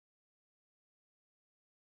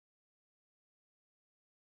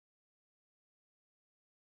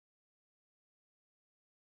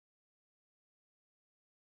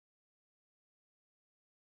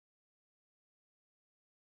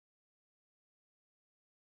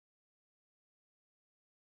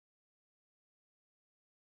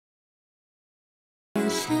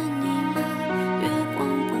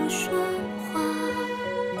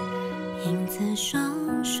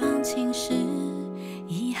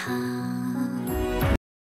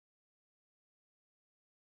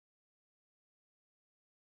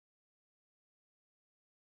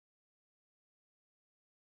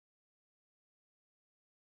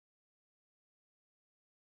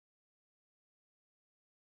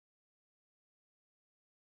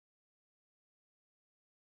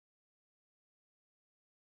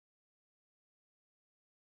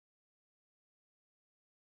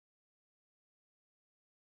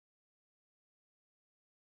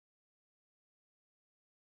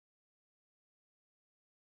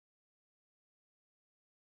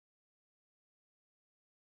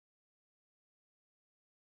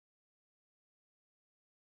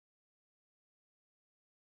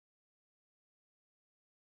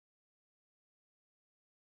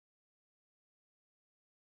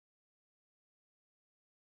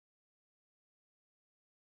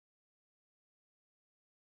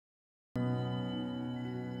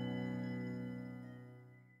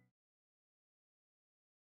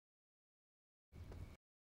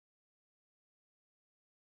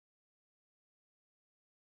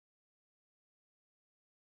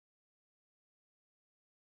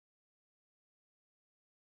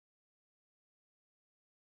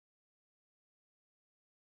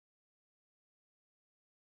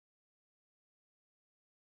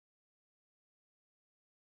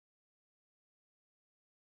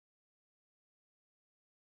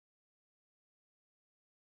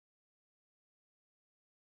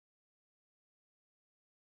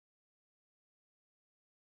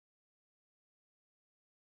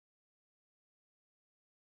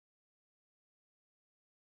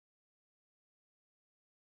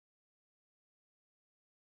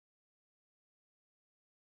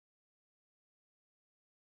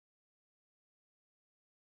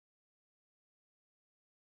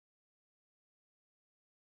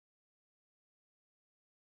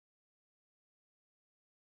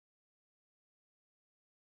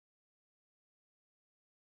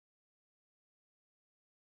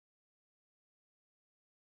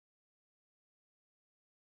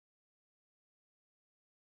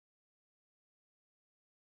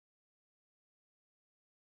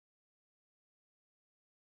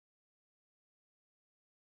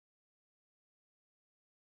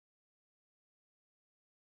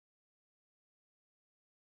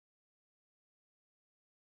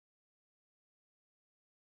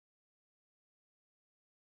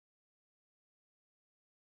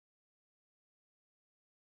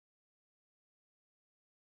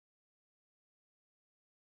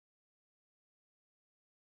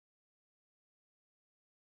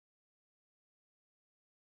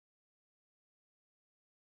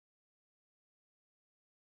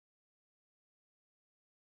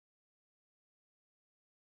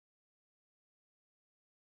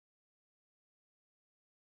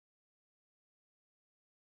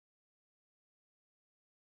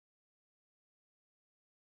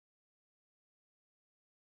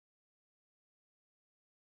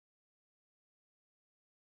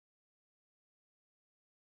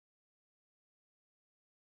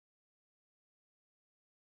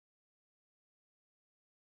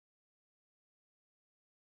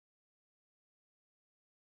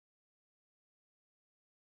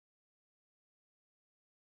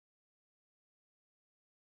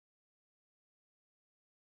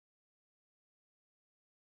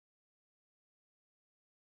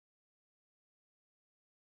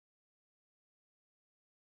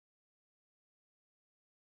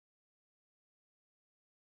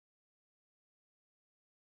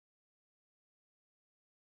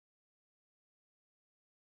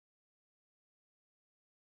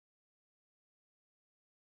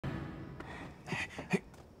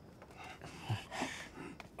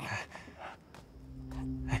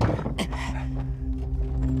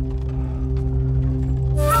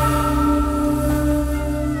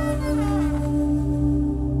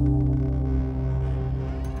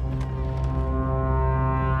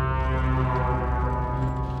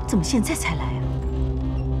怎么现在才来啊？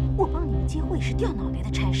我帮你们接会是掉脑袋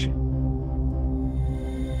的差事，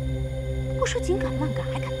不说紧赶慢赶，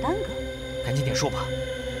还敢耽搁？赶紧点数吧。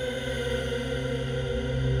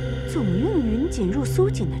总用云锦入苏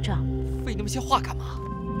锦的账，费那么些话干嘛？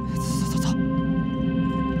走走走。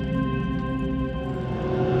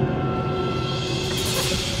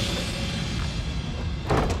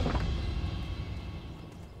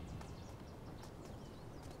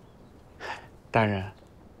 大人，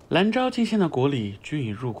兰昭进献的国礼均已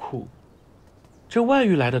入库，这外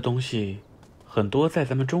域来的东西，很多在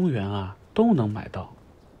咱们中原啊都能买到。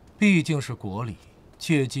毕竟是国礼，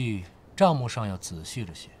切记账目上要仔细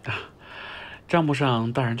着些啊。账目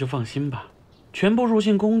上大人就放心吧，全部入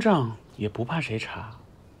进公账，也不怕谁查。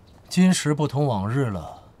今时不同往日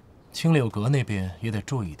了，青柳阁那边也得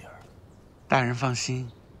注意点。大人放心，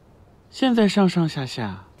现在上上下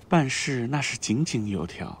下办事那是井井有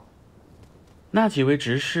条。 那几位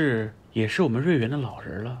执事也是我们瑞园的老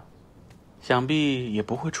人了，想必也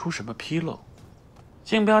不会出什么纰漏。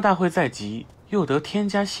竞标大会在即，又得天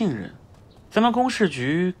家信任，咱们公事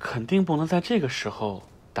局肯定不能在这个时候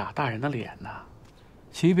打大人的脸呐。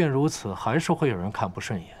即便如此，还是会有人看不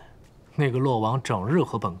顺眼。那个洛王整日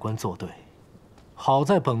和本官作对，好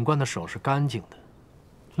在本官的手是干净的，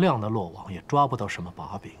亮的洛王也抓不到什么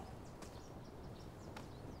把柄。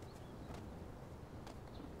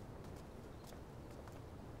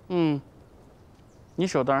 你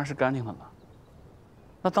手当然是干净的了，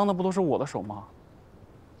那脏的不都是我的手吗？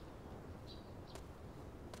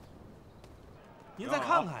您再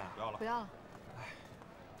看看呀！不要了，不要了。哎，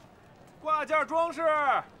挂件装饰，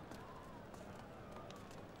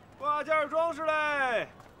挂件装饰嘞！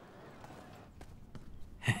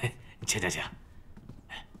嘿嘿，请，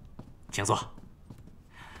请坐。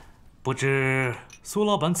不知苏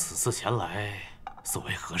老板此次前来，所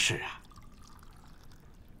为何事啊？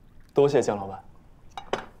 多谢江老板。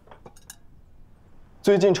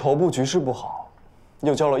最近绸布局势不好，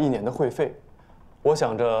又交了1年的会费，我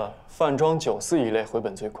想着饭庄、酒肆一类回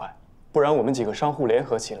本最快，不然我们几个商户联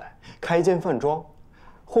合起来开一间饭庄，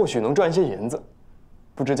或许能赚一些银子。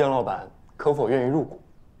不知江老板可否愿意入股？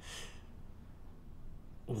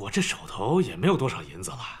我这手头也没有多少银子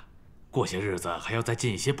了，过些日子还要再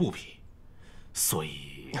进一些布匹，所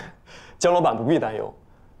以，江老板不必担忧，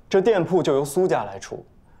这店铺就由苏家来出。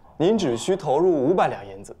 您只需投入500两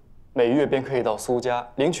银子，每月便可以到苏家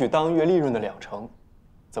领取当月利润的2成，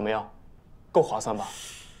怎么样？够划算吧？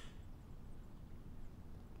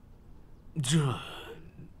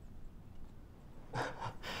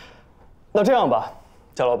那这样吧，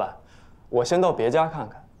江老板，我先到别家看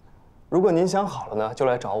看，如果您想好了呢，就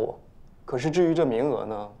来找我。可是至于这名额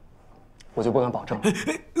呢，我就不敢保证了。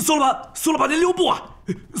苏老板您留步啊！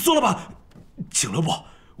苏老板，请留步，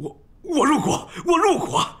我入股，我入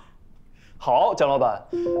股。 好，江老板，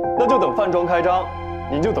那就等饭庄开张，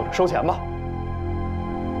您就等着收钱吧。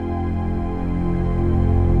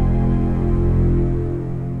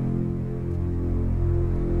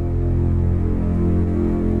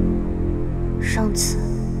上次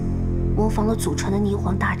模仿了祖传的霓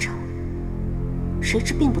凰大氅，谁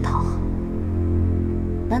知并不讨好。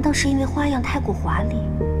难道是因为花样太过华丽，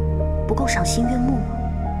不够赏心悦目吗？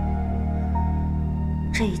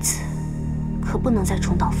这一次可不能再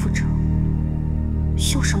重蹈覆辙。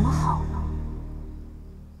 绣什么好呢？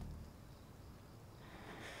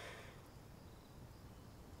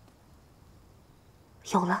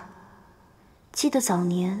有了，记得早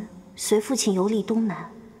年随父亲游历东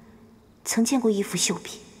南，曾见过一幅绣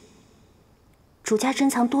品，主家珍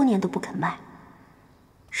藏多年都不肯卖，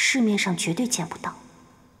市面上绝对见不到。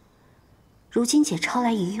如今姐抄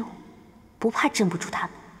来一用，不怕镇不住他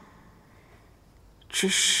们。只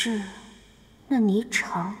是那霓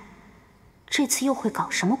裳。 这次又会搞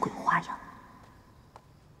什么鬼花样？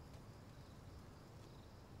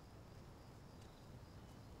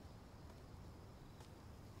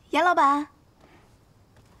严老板，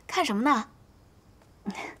看什么呢？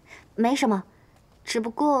没什么，只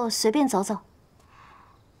不过随便走走。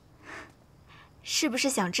是不是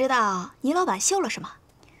想知道倪老板绣了什么？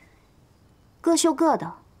各绣各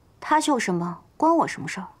的，他绣什么关我什么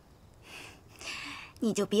事儿？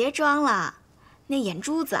你就别装了，那眼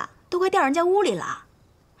珠子。 都快掉人家屋里了。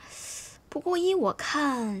不过依我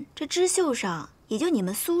看，这织绣上也就你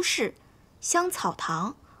们苏氏、香草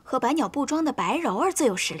堂和百鸟布庄的白柔儿最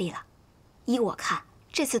有实力了。依我看，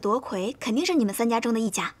这次夺魁肯定是你们3家中的一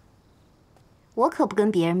家。我可不跟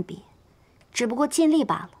别人比，只不过尽力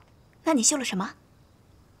罢了。那你绣了什么？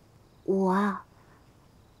我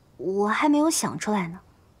还没有想出来呢。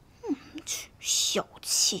小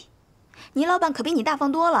气！倪老板可比你大方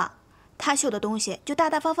多了。他绣的东西就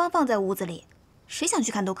大大方方放在屋子里，谁想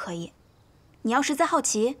去看都可以。你要实在好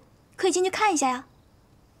奇，可以进去看一下呀。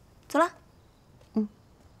走了。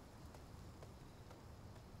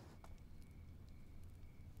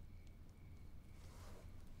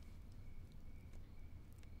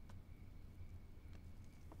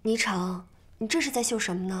霓裳，你这是在绣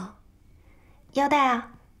什么呢？腰带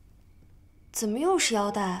啊。怎么又是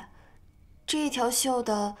腰带？这一条绣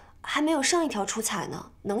的还没有上一条出彩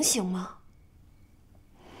呢，能行吗？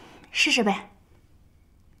试试呗。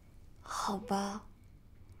好吧。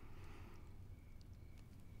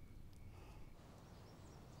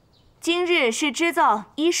今日是织造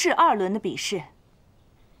1试2轮的笔试，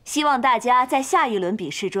希望大家在下一轮笔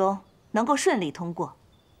试中能够顺利通过。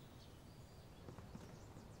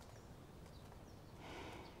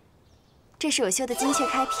这是我绣的金雀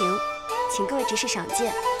开屏，请各位执事赏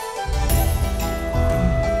鉴。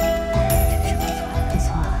不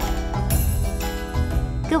错，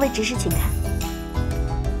各位执事请看，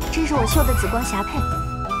这是我绣的紫光霞帔。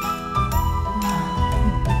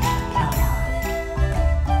漂亮啊！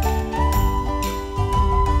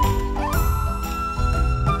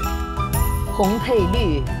红配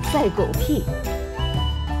绿赛狗屁。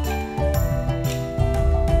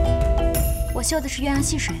我绣的是鸳鸯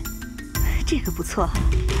戏水。这个不错。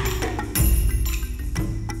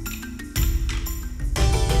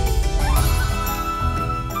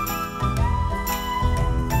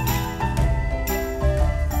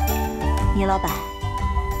倪老板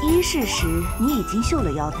，1试时你已经绣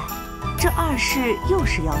了腰带，这2试又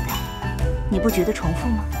是腰带，你不觉得重复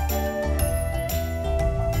吗？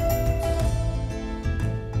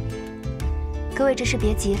各位执事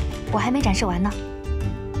别急，我还没展示完呢。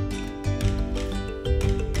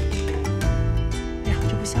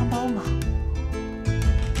香包吗？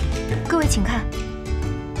各位请看，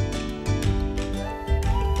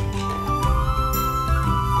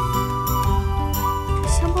这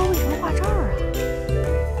香包为什么画这儿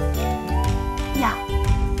啊？呀，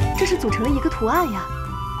这是组成了一个图案呀！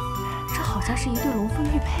这好像是一对龙凤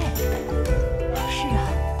玉佩。是啊，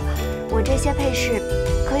我这些配饰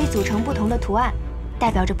可以组成不同的图案，代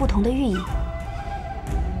表着不同的寓意。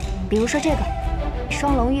比如说这个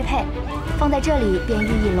双龙玉佩。放在这里便寓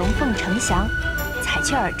意龙凤呈祥，彩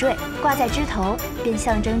雀耳坠挂在枝头便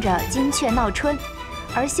象征着金雀闹春，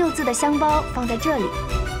而绣字的香包放在这里，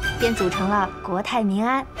便组成了国泰民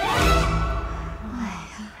安。哎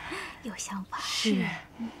呀，有想法。是。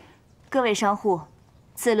各位商户，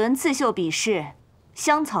此轮刺绣笔试，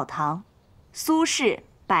香草堂、苏氏、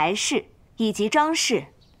白氏以及张氏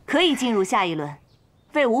可以进入下一轮，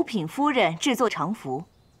为五品夫人制作常服。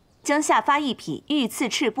将下发一匹御赐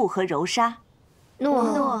赤布和柔纱。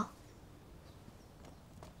诺。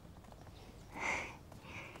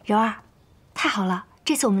柔儿，太好了，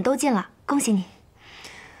这次我们都进了，恭喜你。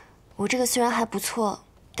我这个虽然还不错，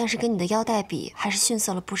但是跟你的腰带比还是逊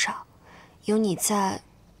色了不少。有你在，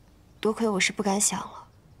多亏我是不敢想了。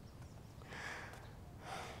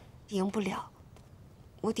赢不了，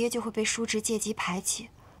我爹就会被叔侄借机排挤，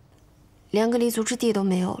连个立足之地都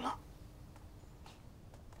没有了。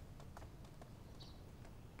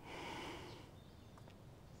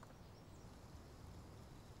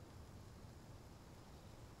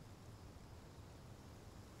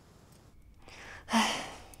唉，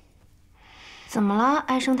怎么了？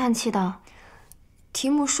唉声叹气的。题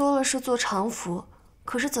目说了是做常服，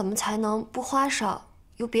可是怎么才能不花哨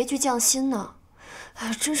又别具匠心呢？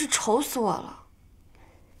哎，真是愁死我了。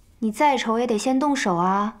你再愁也得先动手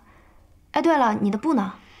啊！哎，对了，你的布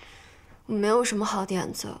呢？没有什么好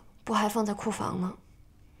点子，布还放在库房呢。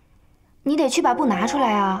你得去把布拿出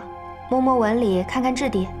来啊，摸摸纹理，看看质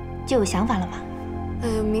地，就有想法了嘛。哎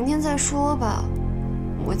呀，明天再说吧。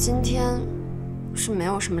我今天是没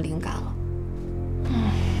有什么灵感了。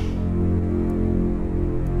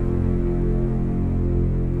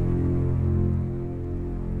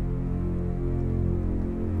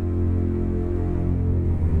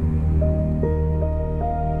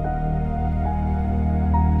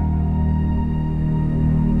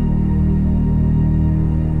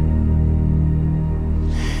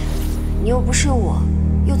你又不是我，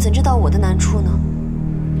又怎知道我的难处呢？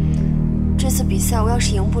这次比赛我要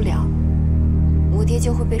是赢不了，我爹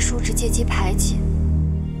就会被叔侄借机排挤，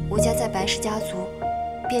我家在白氏家族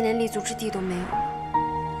便连立足之地都没有了。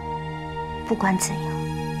不管怎样，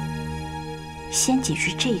先解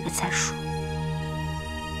决这个再说。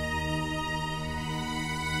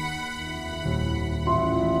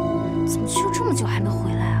怎么去了这么久还没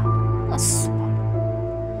回来啊？饿死我了！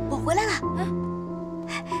我回来了。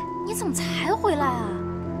你怎么才回来啊？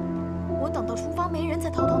我等到厨房没人才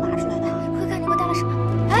偷偷拿出来的。快看，你给我带了什么？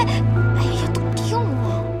哎，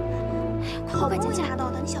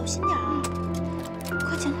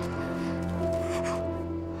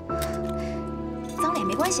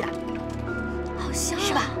关系啦。好香啊，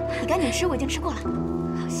是吧？你赶紧吃，我已经吃过了。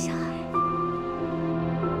好香啊！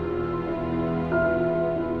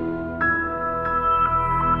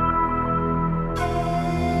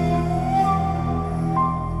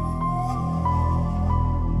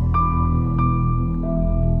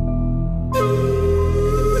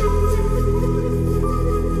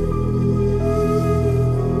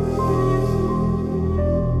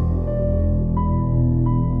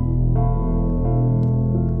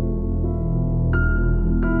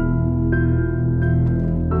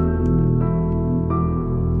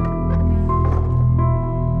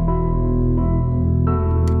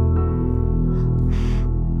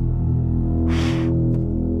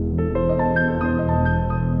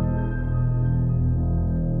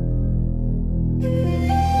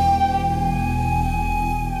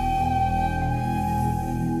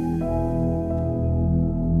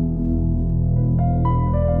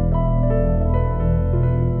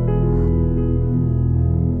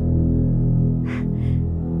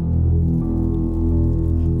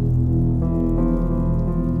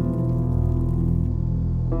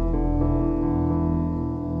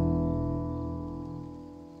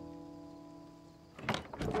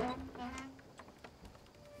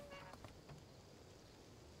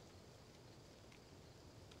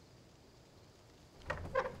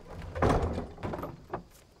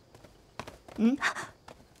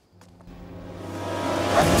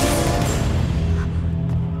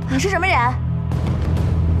你是什么人？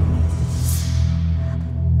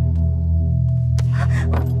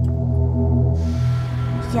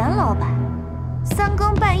严老板，三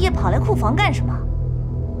更半夜跑来库房干什么？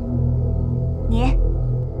你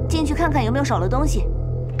进去看看有没有少了东西。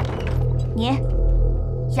你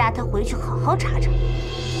押他回去好好查查。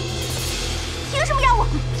凭什么押我？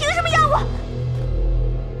凭什么押我？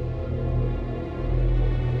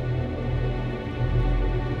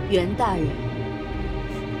袁大人，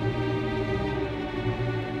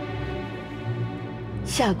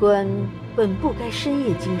下官本不该深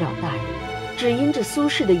夜惊扰大人，只因这苏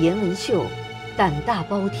氏的严文秀胆大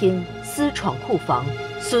包天，私闯库房，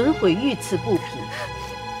损毁御赐布匹，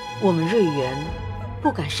我们瑞园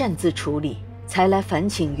不敢擅自处理，才来烦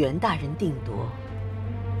请袁大人定夺。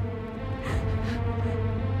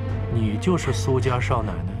你就是苏家少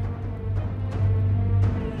奶奶？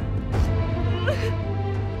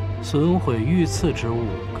损毁御赐之物，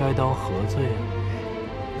该当何罪啊？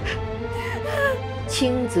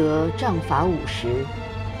轻则杖罚50，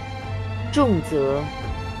重则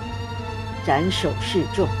斩首示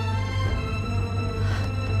众。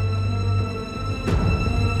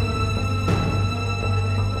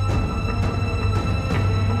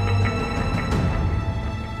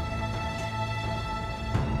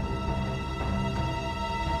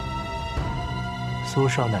苏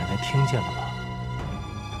少奶奶听见了吧？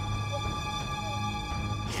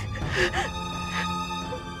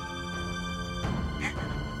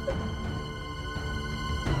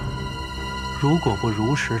如果不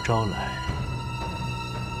如实招来，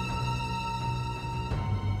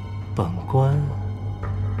本官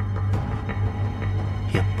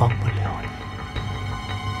也帮不了你。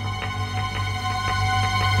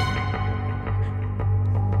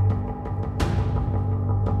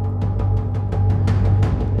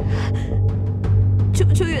求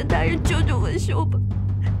求袁大人救救文秀吧！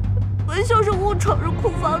文秀是误闯入库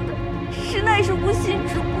房的，实乃是无心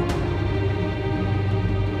之过。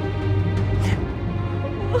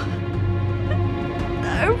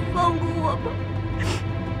大人放过我吧，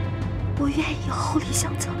我愿意厚礼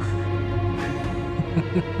相赠。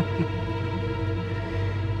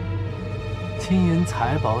金银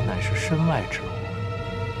财宝乃是身外之物，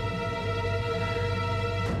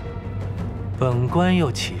本官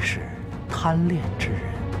又岂是贪恋之人？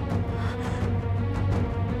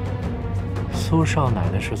苏少奶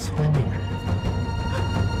奶是聪明人，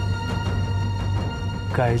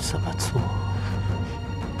该怎么做，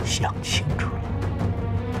想清楚了。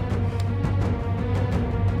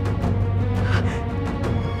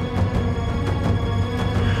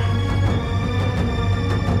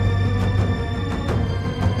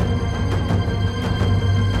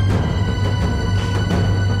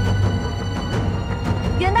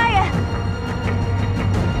袁大人。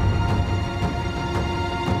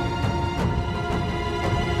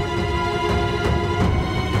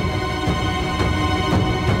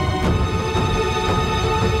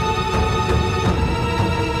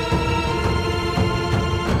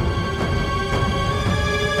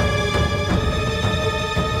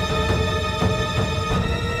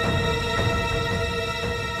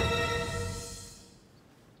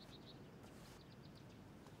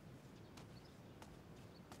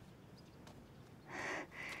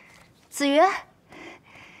子瑜，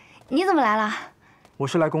你怎么来了？我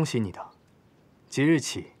是来恭喜你的，即日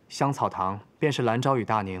起，香草堂便是兰昭与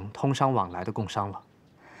大宁通商往来的供商了。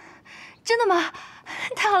真的吗？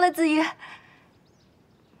太好了，子瑜。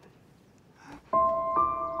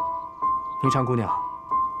霓裳姑娘，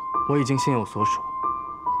我已经心有所属，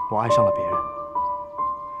我爱上了别人。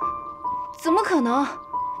怎么可能？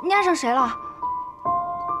你爱上谁了？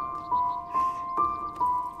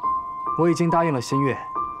我已经答应了新月，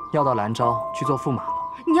要到兰昭去做驸马了。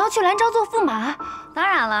你要去兰昭做驸马？当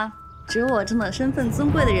然了，只有我这么身份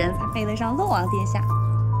尊贵的人才配得上洛王殿下。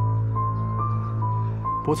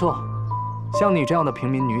不错，像你这样的平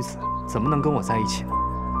民女子，怎么能跟我在一起呢？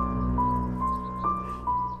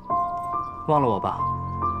忘了我吧，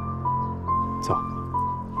走。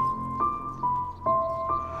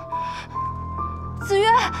子瑜，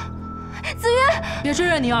子瑜，别追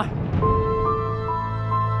认宁儿，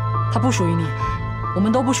她不属于你，我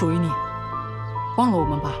们都不属于你，忘了我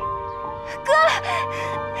们吧。哥，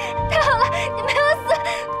太好了，你没有死。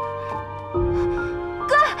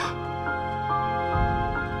哥，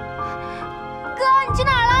哥，你去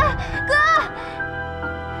哪儿了？哥，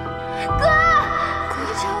哥，霓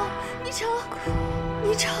裳，霓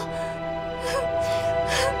裳。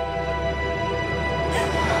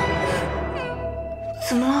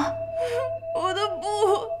怎么了？我的布，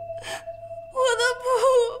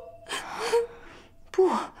布。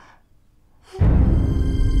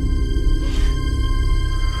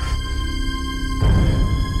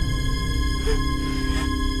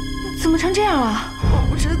怎么成这样了？我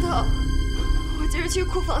不知道，我今儿去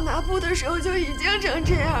库房拿布的时候就已经成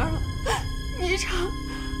这样了。霓裳，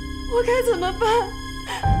我该怎么办？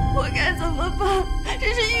我该怎么办？这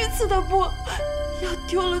是御赐的布，要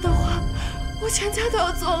丢了的话，我全家都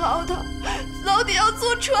要坐牢的，牢底要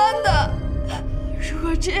坐穿的。如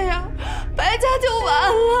果这样，白家就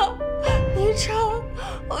完了。霓裳，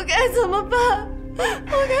我该怎么办？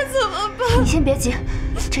我该怎么办？你先别急，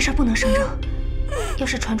这事儿不能声张。要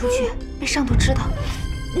是传出去被上头知道，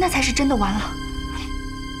那才是真的完了。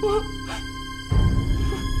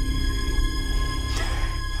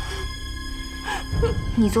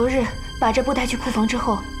你昨日把这布带去库房之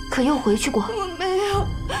后，可又回去过？我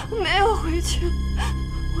没有回去。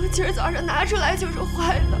我今儿早上拿出来就是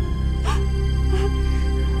坏的。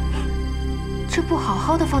这布好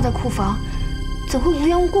好的放在库房，怎会无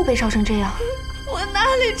缘无故被烧成这样？我哪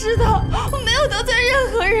里知道？我没有得罪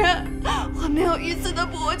任何人。我没有御赐的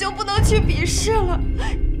布，我就不能去比试了。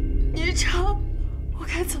霓裳，我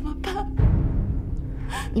该怎么办？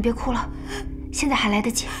你别哭了，现在还来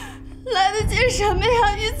得及。来得及什么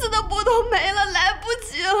呀？御赐的布都没了，来不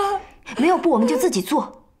及了。没有布，我们就自己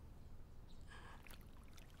做。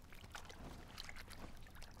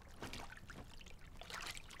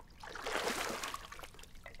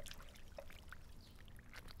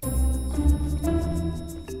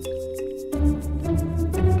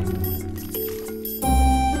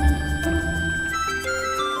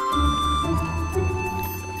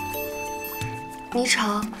霓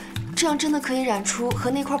裳，这样真的可以染出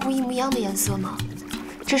和那块布一模一样的颜色吗？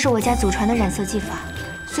这是我家祖传的染色技法，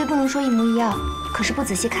虽不能说一模一样，可是不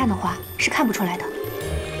仔细看的话是看不出来的。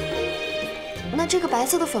那这个白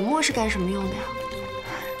色的粉末是干什么用的呀？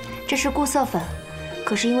这是固色粉，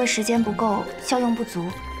可是因为时间不够，效用不足，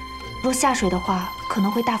若下水的话可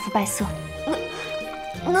能会大幅败色。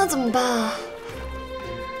那怎么办啊？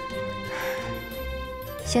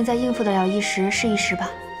现在应付得了一时是一时吧。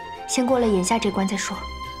先过了眼下这关再说。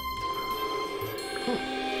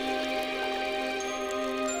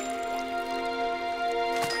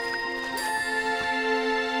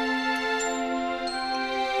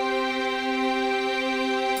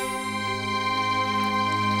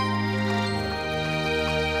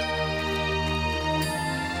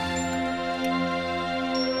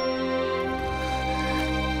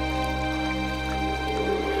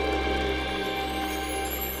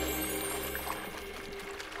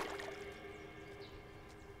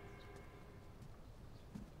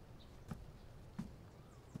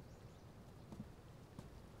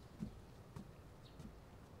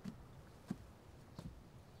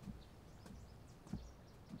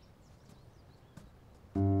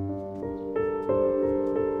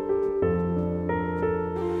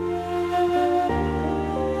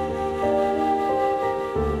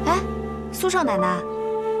苏少奶奶，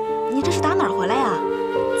你这是打哪儿回来呀？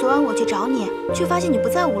昨晚我去找你，却发现你不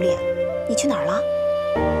在屋里，你去哪儿了？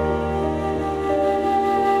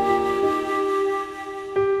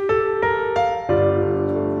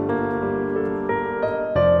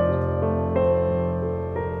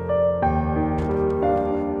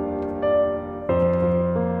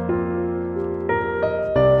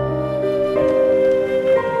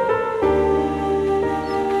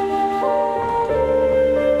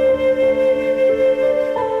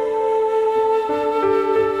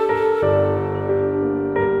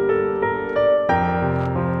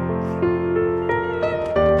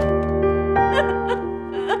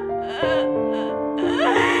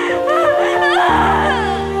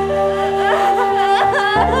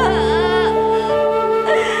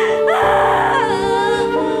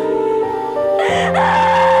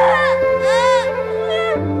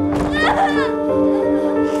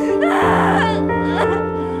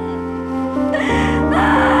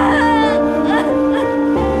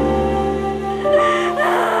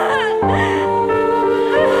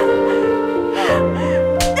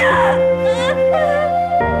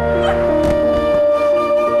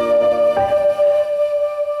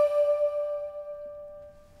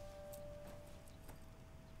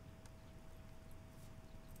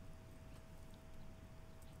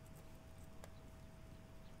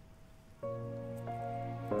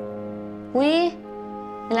吴一，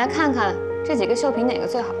你来看看这几个绣品哪个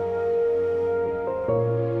最好？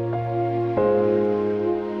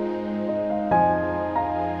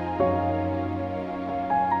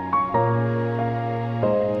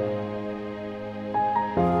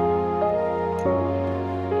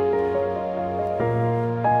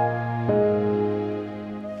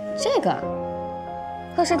这个，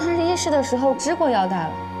可是他一试的时候织过腰带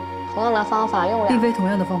了。同样的方法用并非同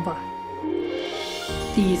样的方法。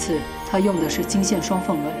第一次他用的是金线双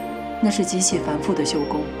凤纹，那是极其繁复的绣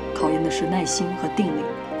工，考验的是耐心和定力。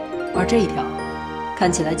而这一条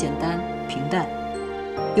看起来简单平淡，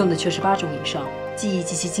用的却是8种以上技艺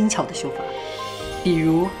极其精巧的绣法，比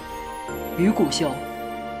如鱼骨绣、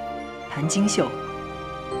盘金绣、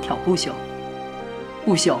挑布绣、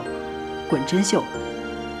布绣、滚针绣、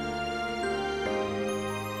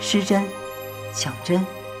失针、抢针，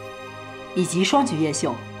以及双举叶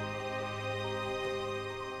绣。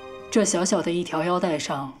这小小的一条腰带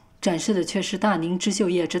上展示的却是大宁织绣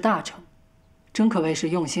业之大成，真可谓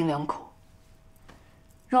是用心良苦。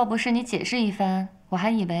若不是你解释一番，我还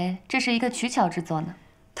以为这是一个取巧之作呢。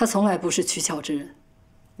他从来不是取巧之人。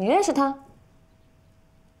你认识他？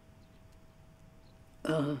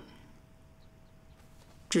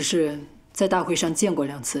只是在大会上见过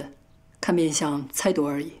2次，看面相猜度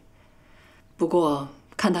而已。不过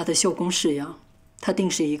看他的绣工式样，他定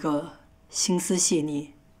是一个心思细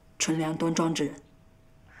腻、纯良端庄之人。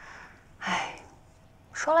唉，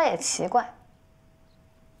说来也奇怪，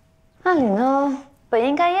按理呢本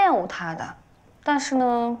应该厌恶他的，但是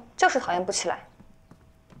呢就是讨厌不起来。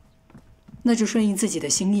那就顺应自己的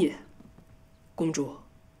心意。公主，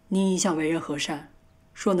您一向为人和善，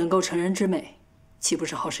若能够成人之美，岂不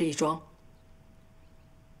是好事一桩？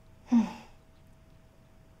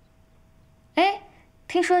哎，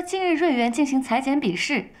听说今日瑞园进行裁剪比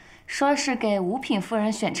试，说是给五品夫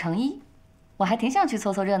人选成衣，我还挺想去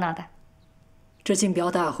凑凑热闹的。这竞标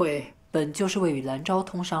大会本就是为与兰昭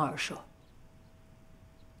通商而设。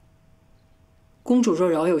公主若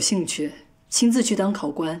饶有兴趣，亲自去当考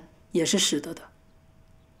官也是使得的。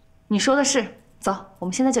你说的是，走，我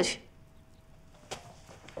们现在就去。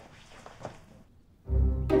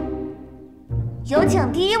有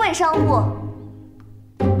请第1位商户。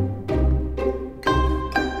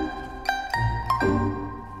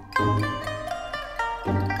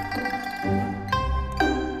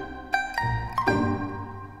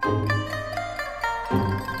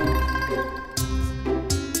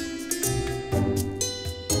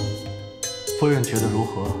夫人觉得如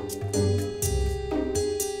何？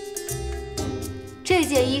这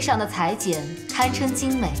件衣裳的裁剪堪称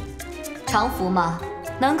精美，常服吗？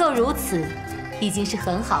能够如此，已经是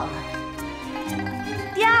很好了。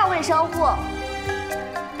第2位商户。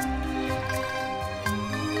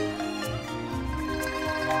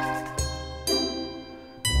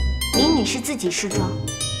林女士自己试装。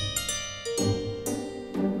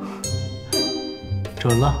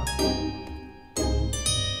准了。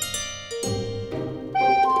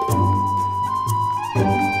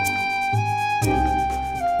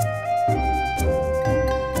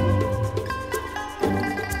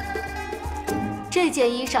这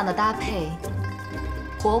件衣裳的搭配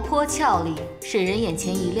活泼俏丽，使人眼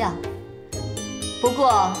前一亮。不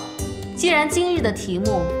过，既然今日的题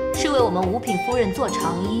目是为我们五品夫人做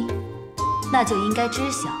长衣，那就应该知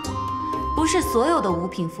晓，不是所有的五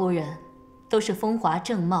品夫人都是风华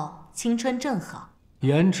正茂、青春正好。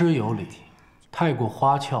言之有理，太过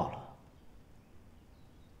花俏了。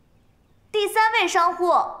第3位商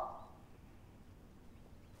户。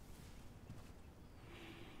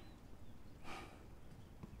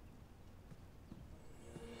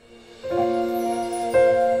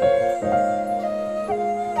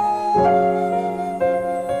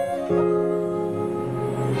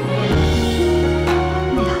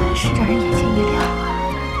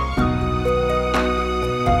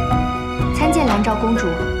兰昭公主，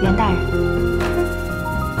袁大人。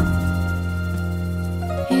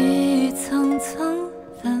雨层层，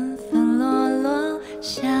纷纷落落，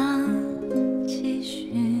想继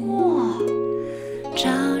续。哇！朝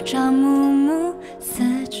朝暮暮，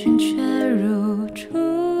思君却如初。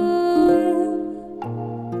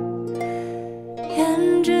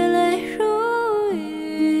胭脂泪如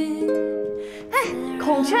雨。哎，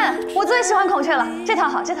孔雀，我最喜欢孔雀了，这套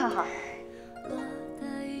好，这套好。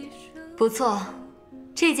不错，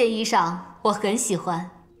这件衣裳我很喜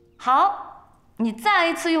欢。好，你再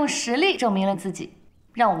一次用实力证明了自己，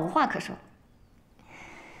让我无话可说。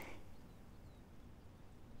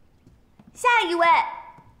下一位。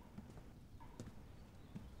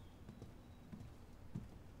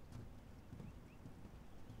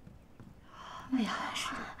哎呀，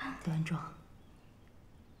端庄。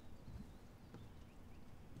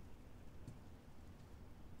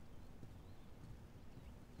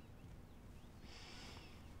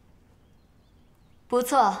不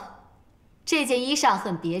错，这件衣裳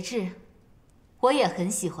很别致，我也很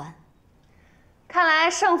喜欢。看来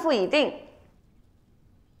胜负已定。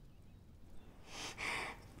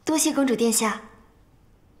多谢公主殿下。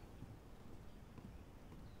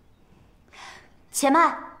且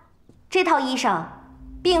慢，这套衣裳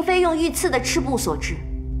并非用御赐的赤布所制，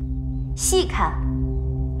细看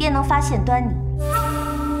便能发现端倪。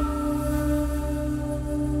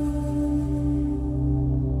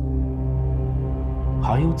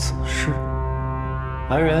还有此事？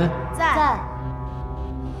来人，在。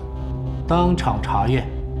当场查验。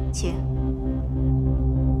请。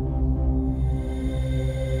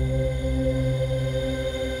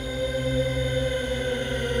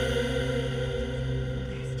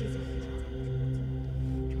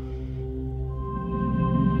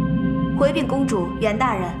回禀公主、袁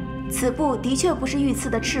大人，此布的确不是御赐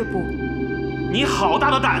的赤布。你好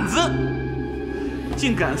大的胆子，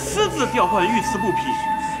竟敢私自调换御赐布匹！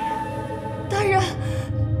大人，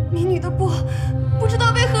民女的布不知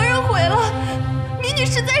道被何人毁了，民女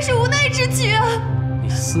实在是无奈之举啊！你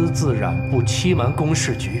私自染布欺瞒宫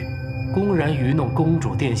事局，公然愚弄公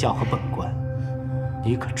主殿下和本官，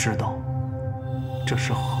你可知道这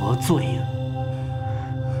是何罪呀？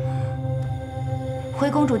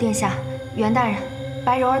回公主殿下，袁大人，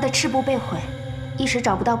白柔儿的赤布被毁，一时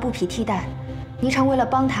找不到布匹替代。霓裳为了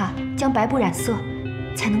帮她将白布染色，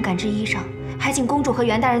才能赶制衣裳，还请公主和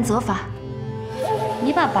袁大人责罚。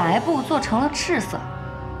你把白布做成了赤色，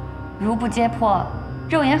如不揭破，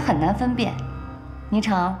肉眼很难分辨。霓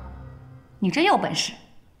裳，你真有本事。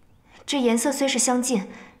这颜色虽是相近，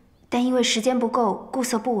但因为时间不够，固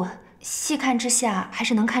色不稳，细看之下还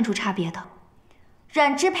是能看出差别的。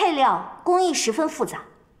染织配料工艺十分复杂，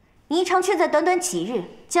霓裳却在短短几日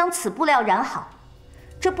将此布料染好。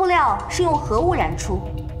这布料是用何物染出，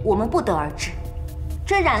我们不得而知。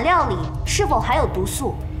这染料里是否含有毒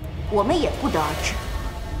素，我们也不得而知。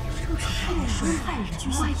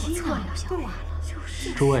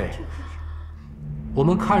诸位，我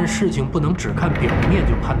们看事情不能只看表面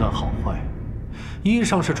就判断好坏。衣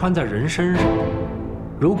裳是穿在人身上的，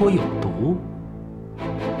如果有毒，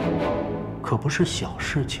可不是小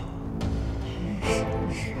事情。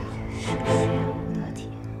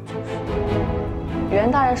袁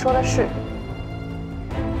大人说的是，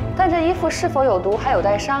但这衣服是否有毒还有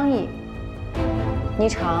待商议。霓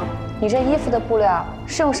裳，你这衣服的布料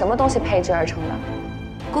是用什么东西配制而成的？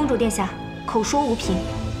公主殿下，口说无凭，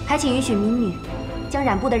还请允许民女将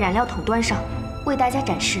染布的染料桶端上，为大家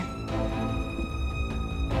展示。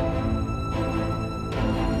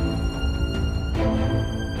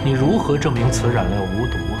你如何证明此染料无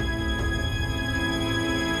毒啊？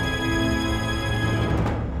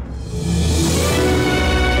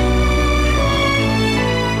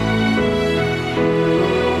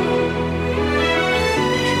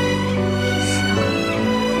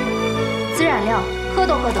此染料喝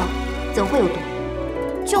斗喝斗，怎会有毒？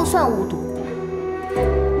就算无毒，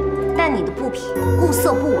但你的布匹固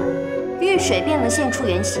色不稳，遇水便能现出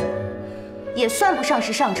原形，也算不上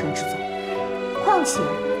是上乘之作。况且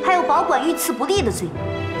还有保管御赐不利的罪名。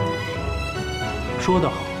说得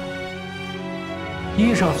好，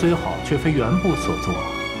衣裳虽好，却非原布所作，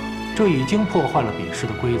这已经破坏了比试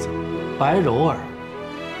的规则。白柔儿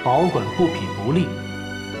保管布匹不利，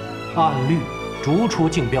按律逐出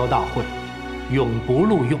竞标大会，永不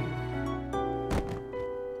录用。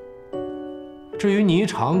至于霓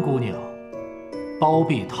裳姑娘，包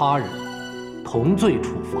庇他人，同罪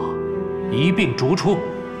处罚，一并逐出。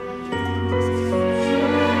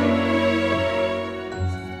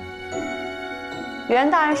袁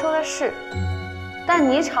大人说的是，但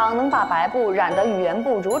霓裳能把白布染得与原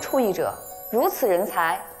布如出一辙，如此人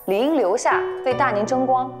才，理应留下为大宁争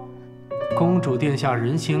光。公主殿下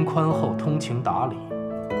人心宽厚，通情达理，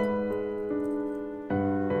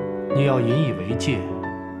你要引以为戒，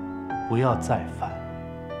不要再犯。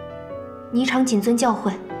霓裳谨遵教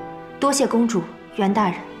诲，多谢公主、袁大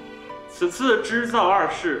人。此次织造二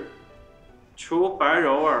事，除白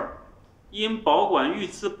柔儿因保管御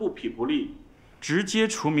赐布匹不利，直接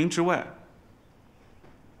除名之外，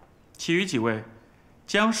其余几位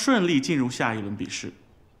将顺利进入下一轮比试。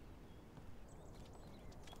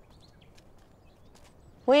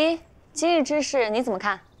无一，今日之事你怎么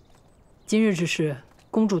看？今日之事，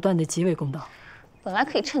公主断得极为公道，本来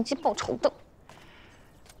可以趁机报仇的，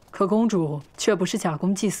可公主却不是假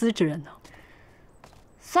公济私之人呢。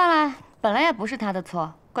算了，本来也不是她的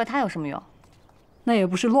错，怪她有什么用？那也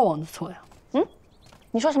不是洛王的错呀。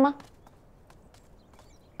你说什么？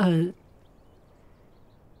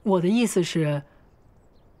我的意思是，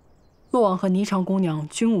洛王和霓裳姑娘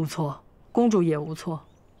均无错，公主也无错，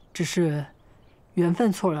只是缘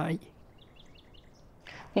分错了而已。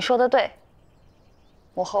你说的对，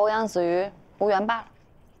我和欧阳子虞无缘罢了。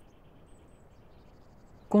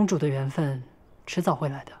公主的缘分迟早会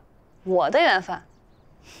来的。我的缘分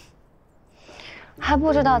还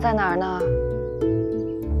不知道在哪儿呢。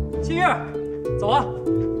新月，走啊，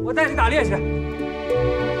我带你打猎去。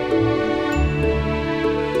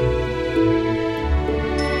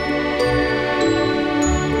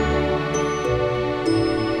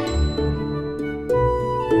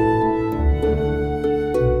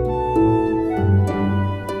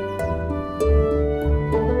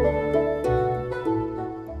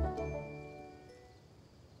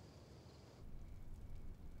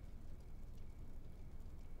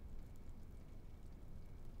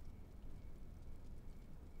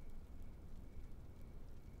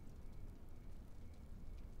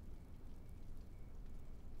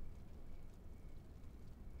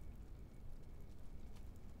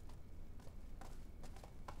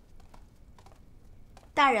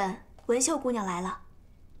大人，文秀姑娘来了。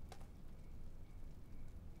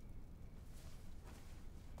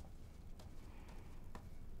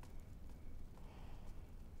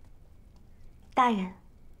大人，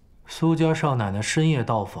苏家少奶奶深夜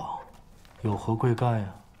到访，有何贵干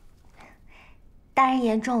呀？大人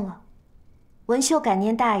言重了，文秀感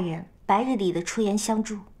念大人白日里的出言相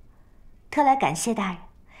助，特来感谢大人，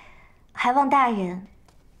还望大人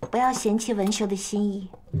不要嫌弃文秀的心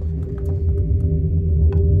意。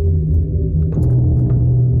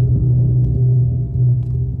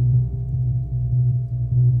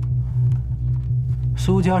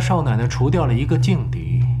苏家少奶奶除掉了一个劲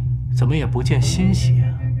敌，怎么也不见欣喜啊？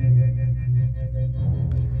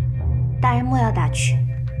大人莫要打趣，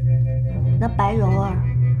那白柔儿，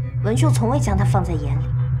文秀从未将她放在眼里，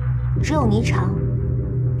只有霓裳，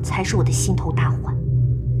才是我的心头大患。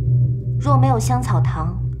若没有香草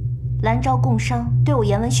堂、兰昭共商，对我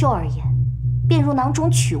颜文秀而言，便如囊中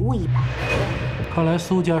取物一般。看来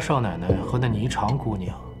苏家少奶奶和那霓裳姑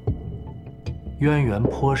娘渊源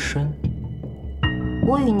颇深。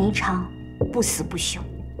我与霓裳不死不休。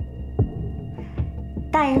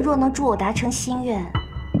大人若能助我达成心愿，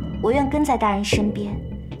我愿跟在大人身边，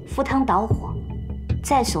赴汤蹈火，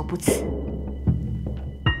在所不辞。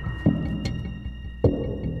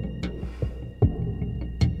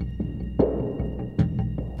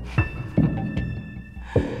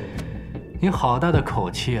你好大的口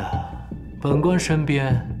气啊！本官身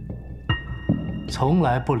边从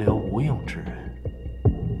来不留无用之人。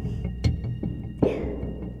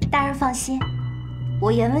大人放心，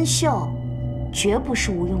我颜文秀绝不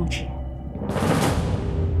是无用之人。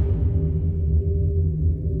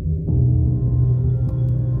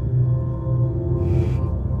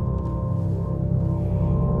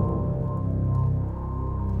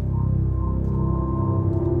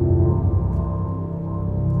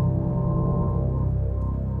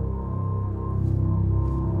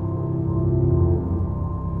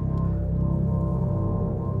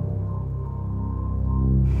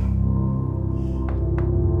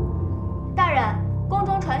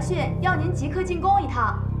要您即刻进宫一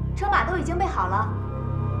趟，车马都已经备好了。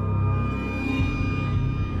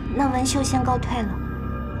那文秀先告退了，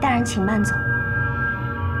大人请慢走。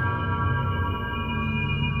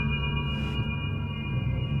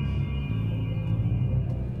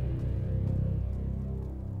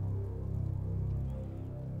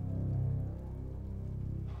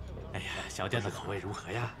哎呀，小姐的口味如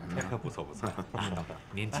何呀？不错不错。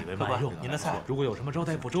您几位慢用，您的菜如果有什么招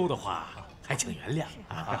待不周的话，还请原谅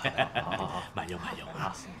啊。慢用慢用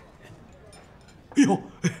啊。哎呦，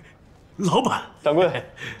老板，掌柜，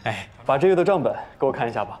哎，把这月的账本给我看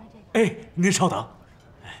一下吧。哎，您稍等。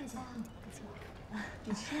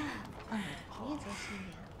你吃啊，你也在吃。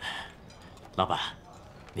老板，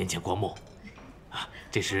您请过目啊，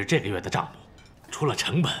这是这个月的账目，除了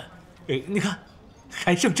成本，你看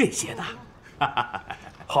还剩这些呢。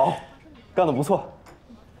好，干得不错。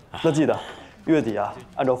那记得月底啊，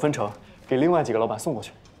按照分成给另外几个老板送过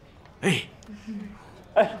去。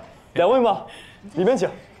哎，两位嘛，里面请，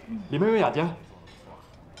里面有雅间。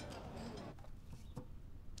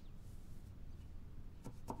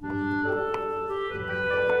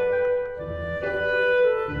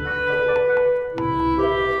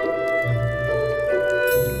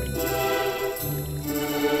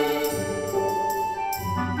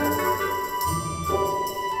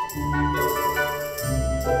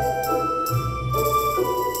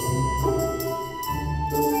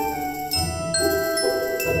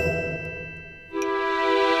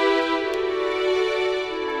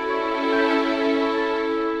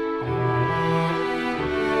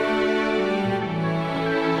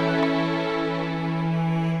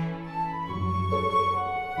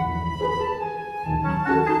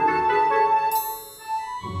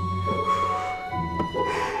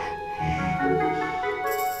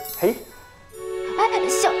嘿，哎，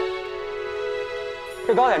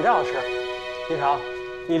这糕点真好吃，霓裳，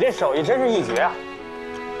你这手艺真是一绝啊！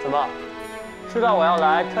怎么，知道我要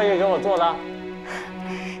来，特意给我做的？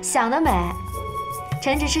想得美！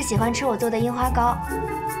陈执事喜欢吃我做的樱花糕。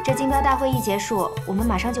这竞标大会一结束，我们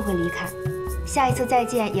马上就会离开，下一次再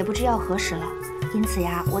见也不知要何时了。因此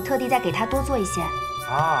呀，我特地再给他多做一些。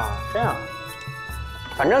啊，这样。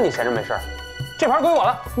反正你闲着没事，这盘归我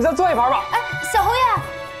了，你再做一盘吧。哎，小侯爷，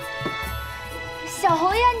小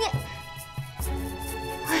侯爷，你。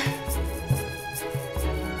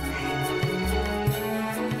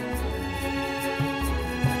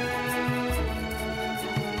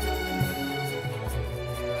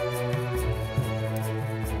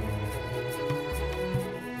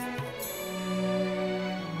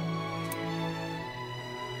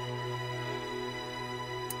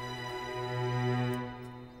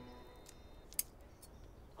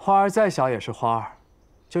 花儿再小也是花儿，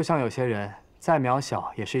就像有些人再渺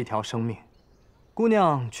小也是一条生命。姑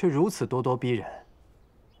娘却如此咄咄逼人，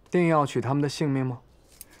定要取他们的性命吗？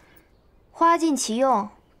花尽其用，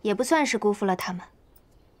也不算是辜负了他们。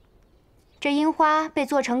这樱花被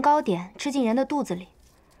做成糕点，吃进人的肚子里，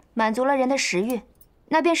满足了人的食欲，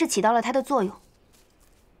那便是起到了它的作用。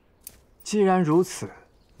既然如此，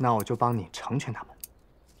那我就帮你成全他们。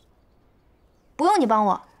不用你帮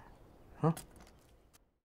我。嗯。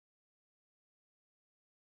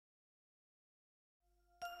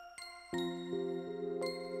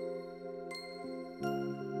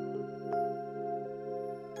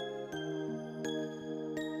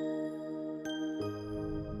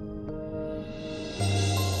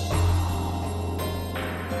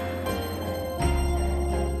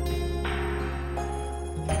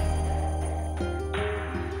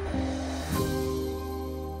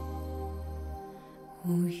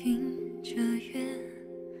 乌云遮月，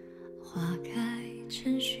花开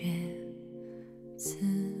成雪。此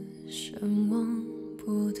生望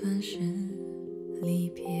不断是离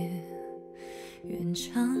别。愿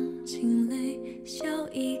尝尽泪，笑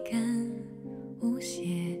一干，无邪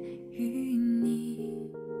与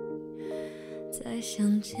你再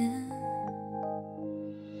相见。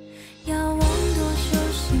遥望多少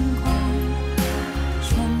星光，穿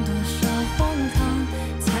多少荒唐，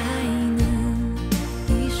才能一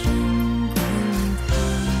生滚烫。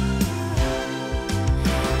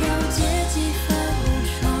要借几番无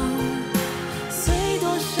常，随多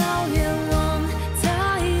少愿望，才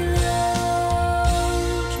留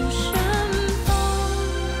住身旁。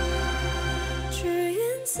只愿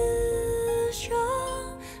此生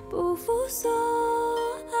不负所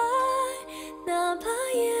爱，哪怕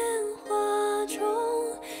烟花中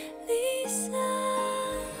离散。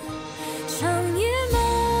长夜漫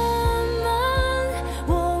漫，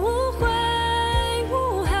我无悔无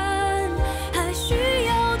憾，还需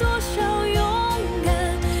要多少勇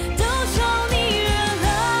敢，多少你人爱。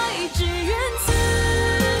只愿此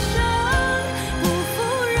生不负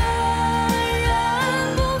人人，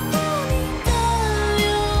不负你的流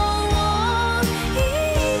望一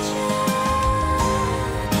盏。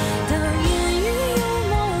当烟雨又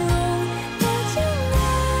朦胧的将来，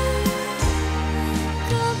可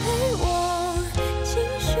陪我今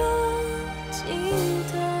生今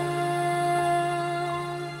段，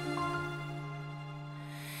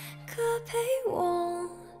可陪我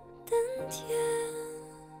登天。